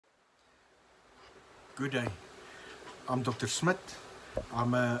Good day. I'm Dr. Smith.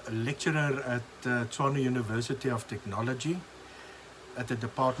 I'm a lecturer at Tshwane University of Technology at the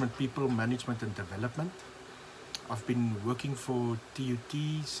Department People Management and Development. I've been working for TUT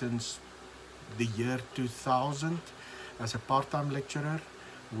since the year 2000 as a part-time lecturer,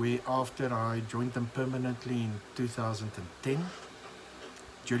 whereafter I joined them permanently in 2010.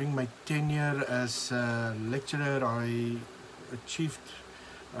 During my tenure as a lecturer, I achieved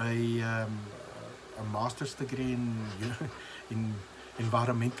a master's degree in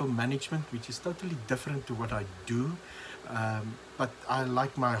environmental management, which is totally different to what I do, but I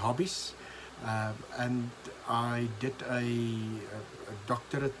like my hobbies, and I did a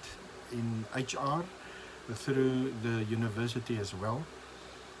doctorate in HR through the university as well.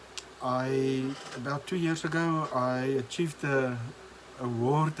 About 2 years ago, I achieved the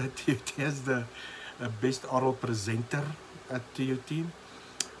award at TUT as the best oral presenter at TUT,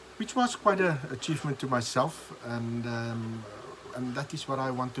 which was quite an achievement to myself, and that is what I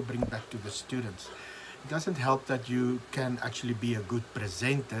want to bring back to the students. It doesn't help that you can actually be a good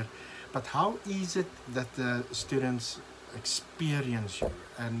presenter, but how is it that the students experience you?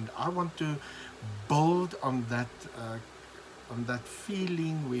 And I want to build on that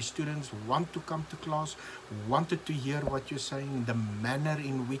feeling where students want to come to class, wanted to hear what you're saying, the manner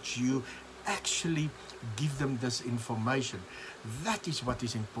in which you actually give them this information. That is what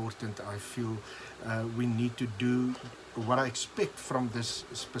is important. I feel we need to do what I expect from this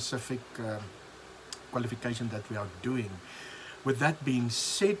specific qualification that we are doing. With that being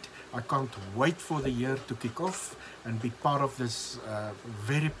said, I can't wait for the year to kick off and be part of this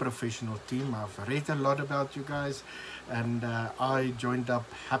very professional team. I've read a lot about you guys, and I joined up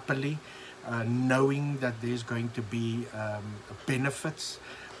happily, knowing that there's going to be benefits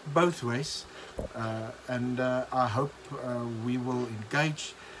both ways, and I hope we will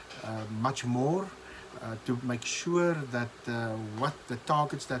engage much more to make sure that what the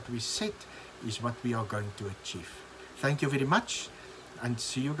targets that we set is what we are going to achieve. Thank you very much, and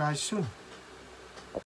see you guys soon.